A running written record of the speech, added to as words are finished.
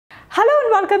Hello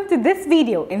and welcome to this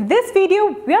video. In this video,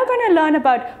 we are going to learn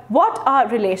about what are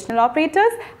relational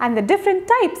operators and the different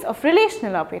types of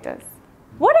relational operators.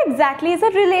 What exactly is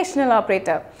a relational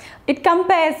operator? It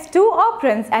compares two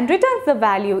operands and returns the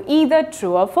value either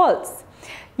true or false.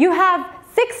 You have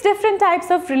 6 different types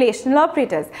of relational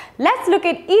operators. Let's look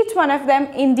at each one of them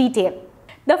in detail.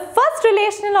 The first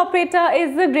relational operator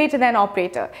is the greater than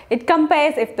operator. It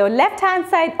compares if the left-hand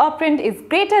side operand is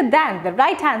greater than the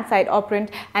right-hand side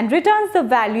operand and returns the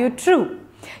value true.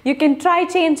 You can try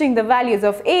changing the values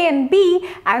of A and B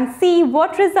and see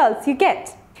what results you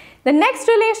get. The next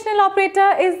relational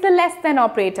operator is the less than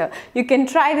operator. You can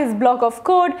try this block of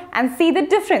code and see the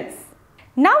difference.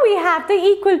 Now we have the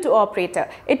equal to operator.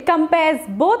 It compares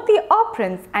both the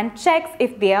operands and checks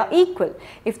if they are equal.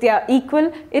 If they are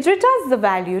equal, it returns the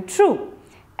value true,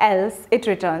 else it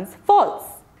returns false.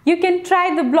 You can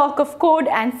try the block of code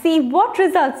and see what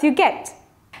results you get.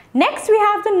 Next we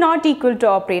have the not equal to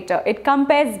operator. It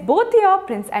compares both the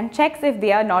operands and checks if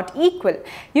they are not equal.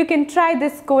 You can try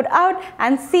this code out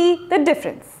and see the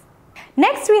difference.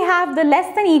 Next we have the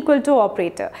less than equal to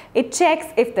operator. It checks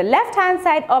if the left hand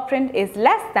side operand is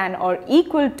less than or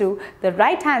equal to the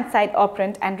right hand side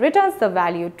operand and returns the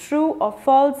value true or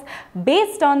false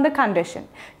based on the condition.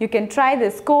 You can try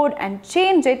this code and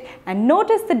change it and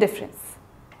notice the difference.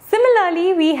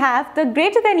 Similarly, we have the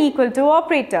greater than equal to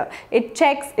operator. It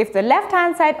checks if the left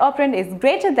hand side operand is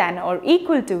greater than or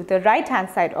equal to the right hand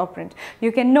side operand.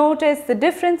 You can notice the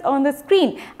difference on the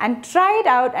screen and try it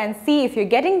out and see if you're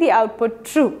getting the output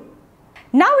true.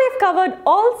 Now we've covered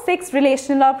all 6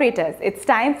 relational operators. It's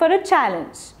time for a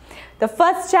challenge. The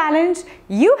first challenge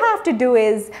you have to do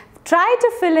is try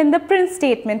to fill in the print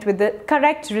statement with the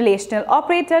correct relational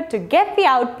operator to get the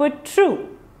output true.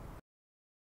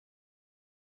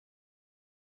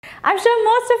 I'm sure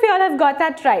most of you all have got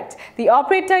that right. The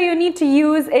operator you need to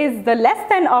use is the less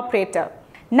than operator.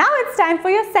 Now it's time for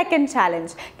your second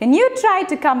challenge. Can you try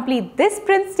to complete this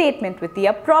print statement with the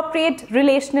appropriate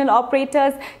relational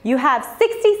operators? You have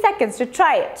 60 seconds to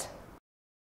try it.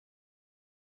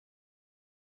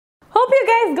 Hope you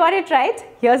guys got it right.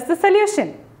 Here's the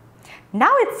solution.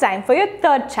 Now it's time for your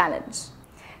third challenge.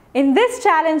 In this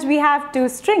challenge, we have 2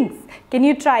 strings. Can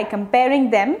you try comparing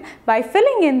them by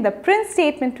filling in the print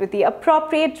statement with the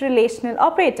appropriate relational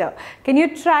operator? Can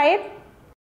you try it?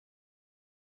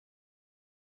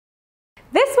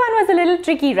 This one was a little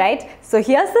tricky, right? So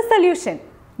here's the solution.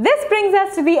 This brings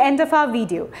us to the end of our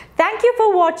video. Thank you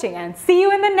for watching and see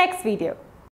you in the next video.